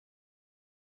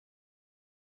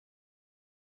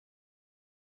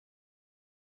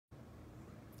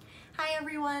Hi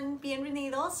everyone,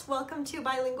 bienvenidos. Welcome to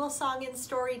Bilingual Song and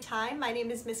Story Time. My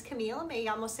name is Miss Camille, me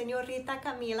llamo Señorita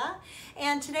Camila,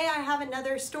 and today I have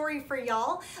another story for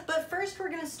y'all. But first we're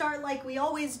going to start like we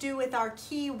always do with our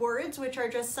key words, which are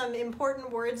just some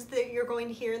important words that you're going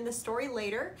to hear in the story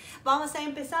later. Vamos a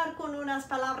empezar con unas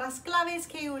palabras claves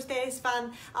que ustedes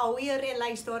van a oír en la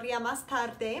historia más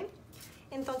tarde.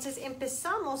 Entonces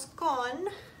empezamos con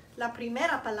la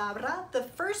primera palabra, the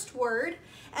first word,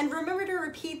 and remember to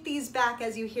repeat these back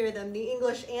as you hear them, the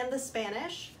English and the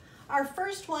Spanish. Our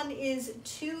first one is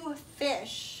to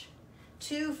fish.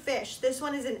 To fish. This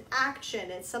one is an action.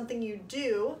 It's something you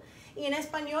do. Y en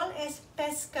español es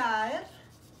pescar.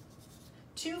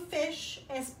 To fish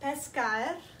es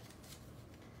pescar.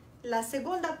 La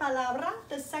segunda palabra,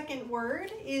 the second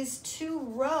word, is to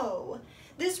row.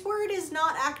 This word is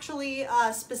not actually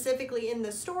specifically in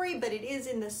the story, but it is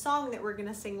in the song that we're going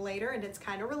to sing later, and it's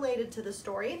kind of related to the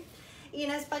story. Y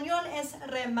en español es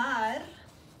remar.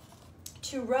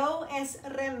 To row es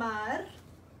remar.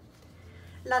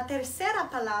 La tercera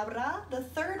palabra, the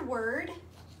third word,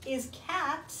 is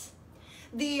cat.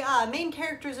 The main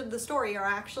characters of the story are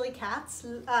actually cats.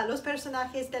 Los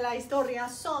personajes de la historia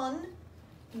son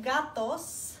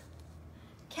gatos.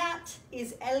 Cat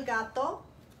is el gato.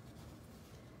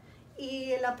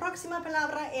 Y la próxima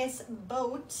palabra es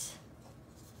boat.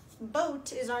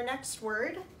 Boat is our next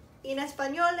word. En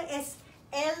español es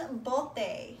el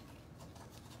bote.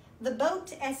 The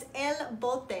boat es el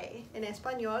bote en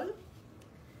español.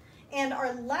 And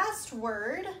our last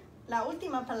word, la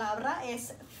última palabra,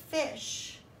 is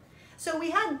fish. So we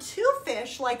had to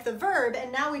fish like the verb,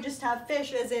 and now we just have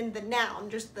fish as in the noun,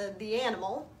 just the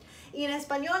animal. Y en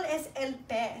español es el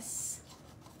pez.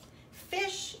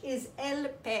 Fish is el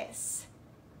pez.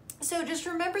 So just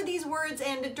remember these words,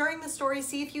 and during the story,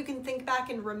 see if you can think back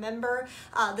and remember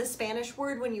the Spanish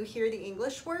word when you hear the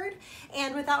English word.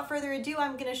 And without further ado,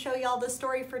 I'm going to show y'all the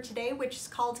story for today, which is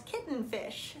called Kitten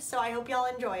Fish. So I hope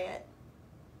y'all enjoy it.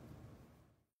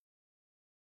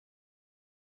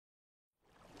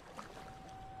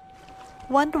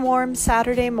 One warm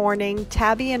Saturday morning,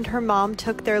 Tabby and her mom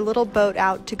took their little boat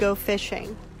out to go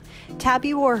fishing.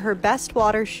 Tabby wore her best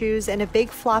water shoes and a big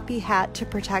floppy hat to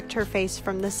protect her face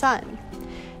from the sun.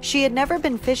 She had never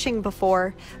been fishing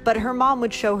before, but her mom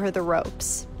would show her the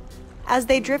ropes. As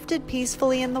they drifted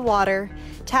peacefully in the water,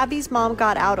 Tabby's mom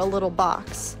got out a little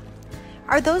box.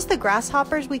 "Are those the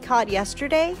grasshoppers we caught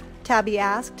yesterday?" Tabby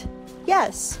asked.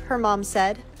 "Yes," her mom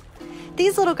said.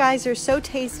 "These little guys are so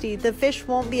tasty, the fish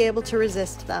won't be able to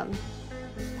resist them."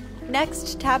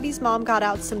 Next, Tabby's mom got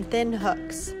out some thin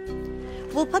hooks.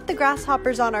 "We'll put the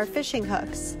grasshoppers on our fishing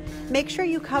hooks. Make sure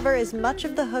you cover as much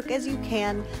of the hook as you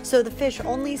can so the fish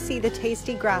only see the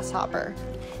tasty grasshopper."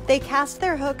 They cast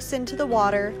their hooks into the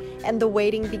water, and the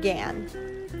wading began.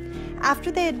 After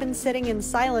they had been sitting in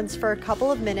silence for a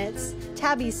couple of minutes,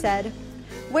 Tabby said,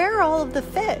 "Where are all of the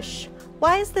fish?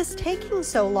 Why is this taking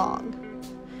so long?"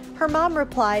 Her mom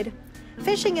replied,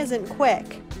 "Fishing isn't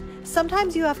quick.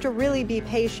 Sometimes you have to really be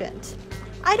patient.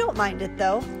 I don't mind it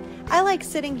though. I like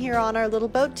sitting here on our little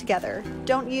boat together,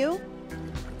 don't you?"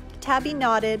 Tabby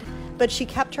nodded, but she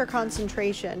kept her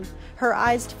concentration, her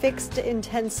eyes fixed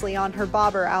intensely on her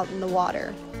bobber out in the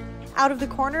water. Out of the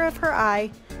corner of her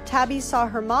eye, Tabby saw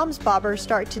her mom's bobber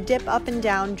start to dip up and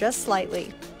down just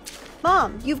slightly.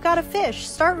 "Mom, you've got a fish,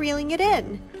 start reeling it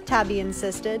in," Tabby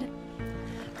insisted.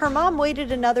 Her mom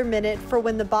waited another minute for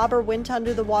when the bobber went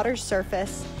under the water's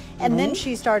surface, and then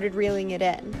she started reeling it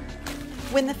in.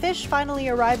 When the fish finally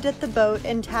arrived at the boat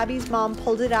and Tabby's mom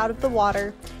pulled it out of the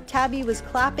water, Tabby was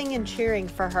clapping and cheering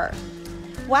for her.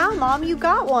 "Wow, Mom, you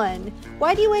got one!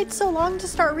 Why do you wait so long to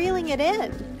start reeling it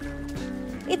in?"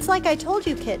 "It's like I told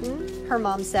you, kitten," her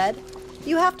mom said.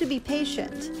 "You have to be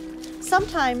patient.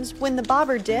 Sometimes, when the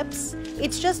bobber dips,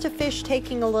 it's just a fish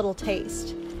taking a little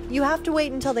taste. You have to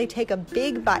wait until they take a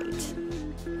big bite."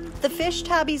 The fish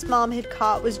Tabby's mom had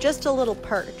caught was just a little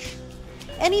perch.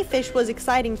 Any fish was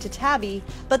exciting to Tabby,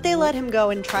 but they let him go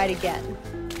and tried again.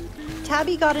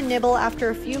 Tabby got a nibble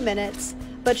after a few minutes,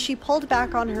 but she pulled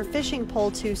back on her fishing pole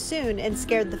too soon and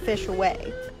scared the fish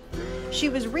away. She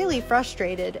was really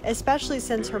frustrated, especially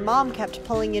since her mom kept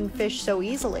pulling in fish so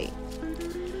easily.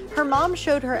 Her mom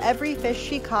showed her every fish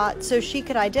she caught so she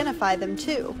could identify them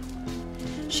too.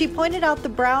 She pointed out the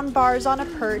brown bars on a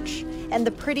perch and the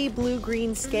pretty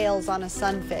blue-green scales on a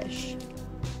sunfish.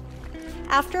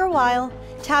 After a while,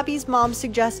 Tabby's mom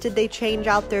suggested they change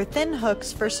out their thin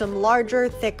hooks for some larger,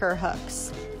 thicker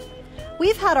hooks.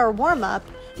 "We've had our warm-up,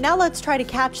 now let's try to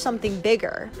catch something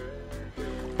bigger."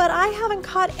 "But I haven't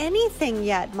caught anything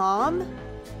yet, Mom."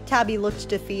 Tabby looked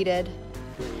defeated.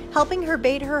 Helping her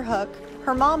bait her hook,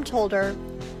 Her mom told her,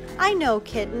 "I know,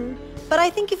 kitten, but I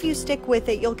think if you stick with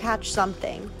it, you'll catch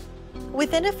something."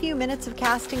 Within a few minutes of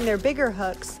casting their bigger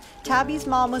hooks, Tabby's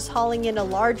mom was hauling in a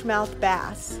largemouth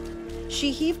bass.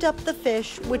 She heaved up the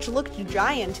fish, which looked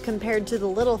giant compared to the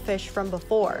little fish from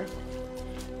before.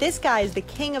 "This guy is the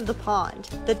king of the pond,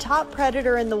 the top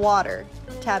predator in the water,"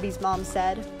 Tabby's mom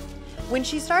said. When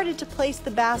she started to place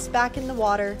the bass back in the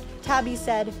water, Tabby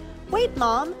said, "Wait,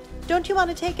 Mom, don't you want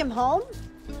to take him home?"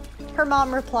 Her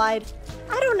mom replied,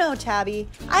 "I don't know, Tabby.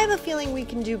 I have a feeling we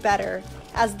can do better,"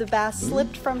 as the bass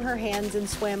slipped from her hands and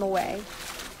swam away.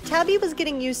 Tabby was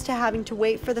getting used to having to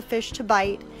wait for the fish to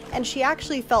bite, and she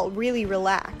actually felt really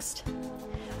relaxed.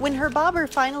 When her bobber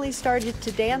finally started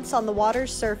to dance on the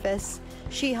water's surface,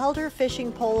 she held her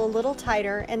fishing pole a little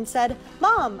tighter and said,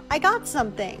 "Mom, I got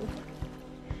something."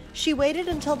 She waited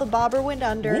until the bobber went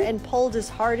under and pulled as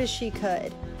hard as she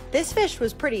could. This fish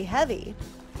was pretty heavy.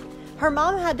 Her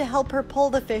mom had to help her pull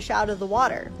the fish out of the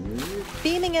water.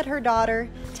 Beaming at her daughter,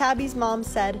 Tabby's mom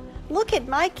said, "Look at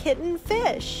my kitten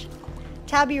fish."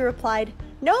 Tabby replied,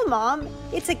 "No, Mom,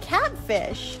 it's a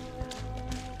catfish."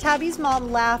 Tabby's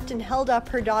mom laughed and held up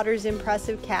her daughter's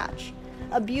impressive catch,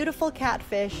 a beautiful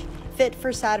catfish fit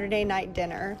for Saturday night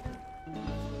dinner.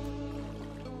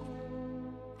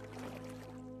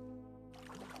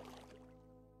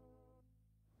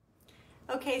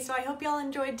 Okay, so I hope y'all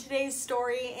enjoyed today's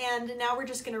story, and now we're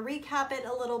just going to recap it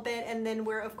a little bit, and then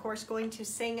we're of course going to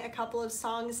sing a couple of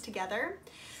songs together.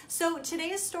 So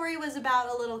today's story was about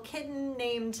a little kitten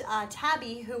named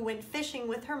Tabby who went fishing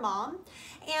with her mom.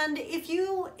 And if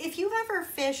you've ever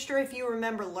fished, or if you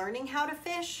remember learning how to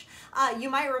fish, you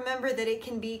might remember that it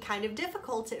can be kind of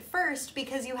difficult at first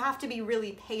because you have to be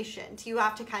really patient. You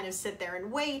have to kind of sit there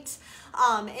and wait,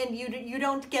 and you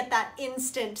don't get that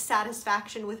instant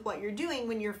satisfaction with what you're doing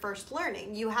when you're first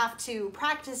learning. You have to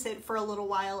practice it for a little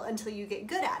while until you get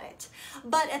good at it.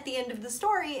 But at the end of the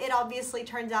story, it obviously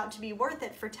turns out to be worth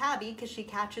it for Tabby because she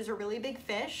catches a really big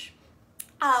fish.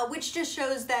 Which just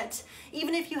shows that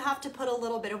even if you have to put a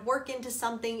little bit of work into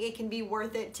something, it can be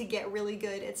worth it to get really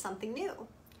good at something new.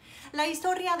 La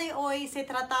historia de hoy se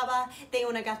trataba de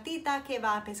una gatita que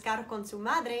va a pescar con su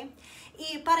madre,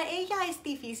 y para ella es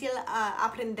difícil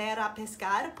aprender a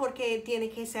pescar porque tiene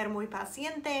que ser muy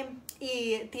paciente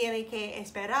y tiene que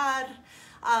esperar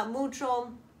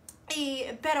mucho.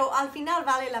 Pero al final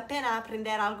vale la pena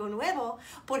aprender algo nuevo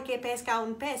porque pesca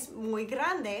un pez muy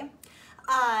grande.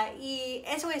 Y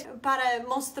eso es para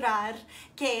mostrar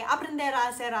que aprender a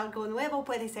hacer algo nuevo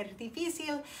puede ser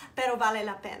difícil, pero vale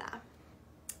la pena.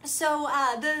 So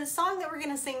the song that we're going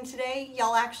to sing today,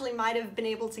 y'all actually might have been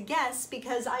able to guess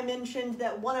because I mentioned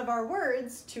that one of our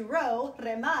words, to row,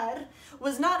 remar,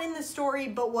 was not in the story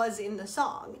but was in the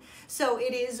song. So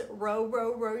it is row,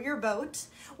 row, row your boat,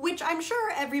 which I'm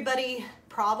sure everybody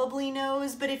probably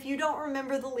knows, but if you don't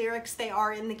remember the lyrics, they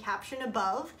are in the caption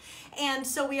above. And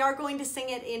so we are going to sing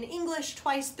it in English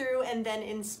twice through and then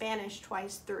in Spanish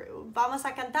twice through. Vamos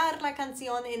a cantar la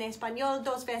canción en español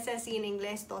dos veces y en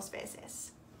inglés dos veces.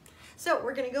 So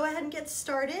we're going to go ahead and get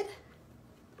started.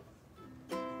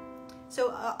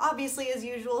 So obviously, as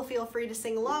usual, feel free to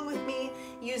sing along with me.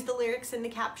 Use the lyrics in the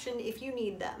caption if you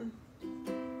need them.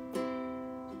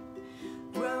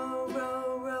 Row,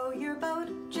 row, row your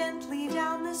boat gently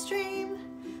down the stream.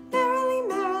 Merrily,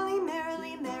 merrily,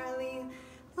 merrily, merrily,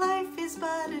 life is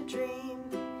but a dream.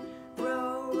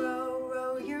 Row, row,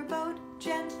 row your boat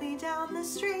gently down the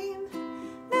stream.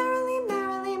 Merrily,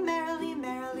 merrily, merrily,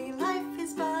 merrily, life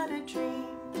is but a dream.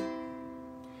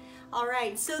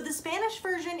 Alright, so the Spanish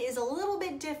version is a little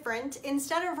bit different.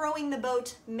 Instead of rowing the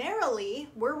boat merrily,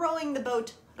 we're rowing the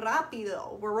boat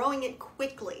rápido. We're rowing it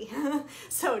quickly.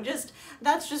 So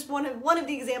that's just one of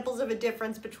the examples of a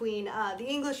difference between the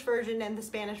English version and the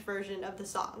Spanish version of the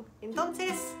song.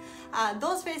 Entonces,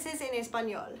 dos veces en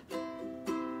español.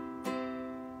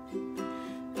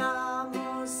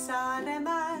 Vamos a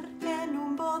remar en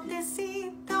un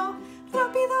botecito,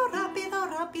 rápido, rápido,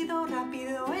 rápido,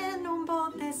 rápido, en un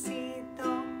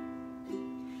botecito.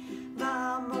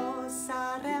 Vamos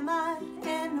a remar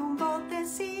en un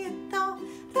botecito,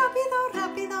 rápido,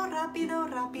 rápido, rápido,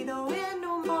 rápido, en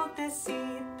un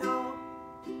botecito.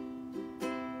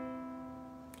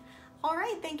 All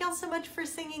right, thank y'all so much for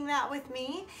singing that with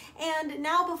me. And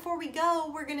now before we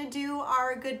go, we're gonna do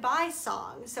our goodbye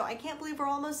song. So I can't believe we're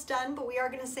almost done, but we are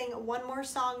gonna sing one more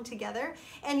song together.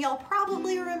 And y'all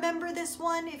probably remember this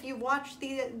one if you've watched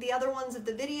the other ones of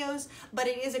the videos, but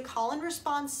it is a call and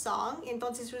response song.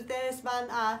 Entonces ustedes van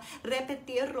a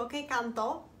repetir lo que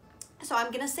canto. So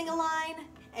I'm gonna sing a line,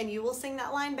 and you will sing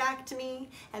that line back to me,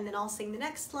 and then I'll sing the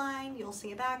next line, you'll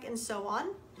sing it back, and so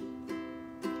on.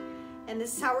 And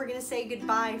this is how we're gonna say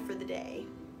goodbye for the day.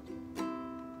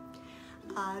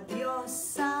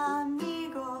 Adios,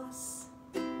 amigos.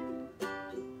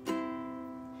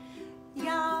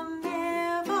 Ya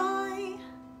me voy.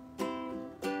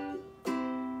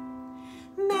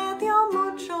 Me dio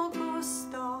mucho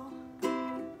gusto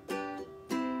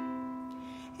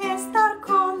estar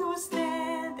con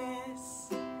ustedes.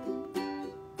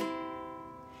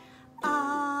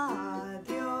 Adios.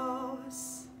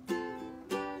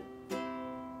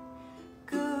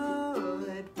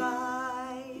 Goodbye.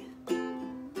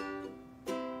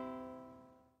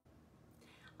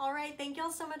 All right, thank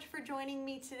y'all so much for joining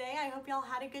me today. I hope y'all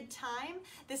had a good time.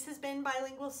 This has been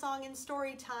Bilingual Song and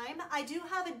Story Time. I do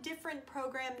have a different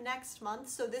program next month,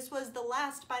 so this was the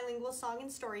last Bilingual Song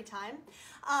and Story Time.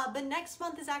 But next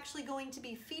month is actually going to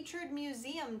be featured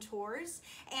museum tours,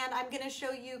 and I'm going to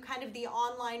show you kind of the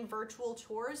online virtual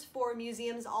tours for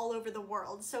museums all over the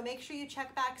world. So make sure you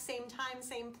check back same time,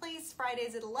 same place,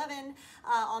 Fridays at 11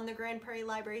 on the Grand Prairie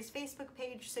Library's Facebook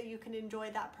page so you can enjoy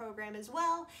that program as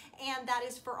well. And that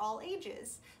is for all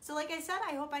ages. So like I said,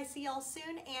 I hope I see y'all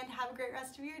soon and have a great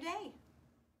rest of your day.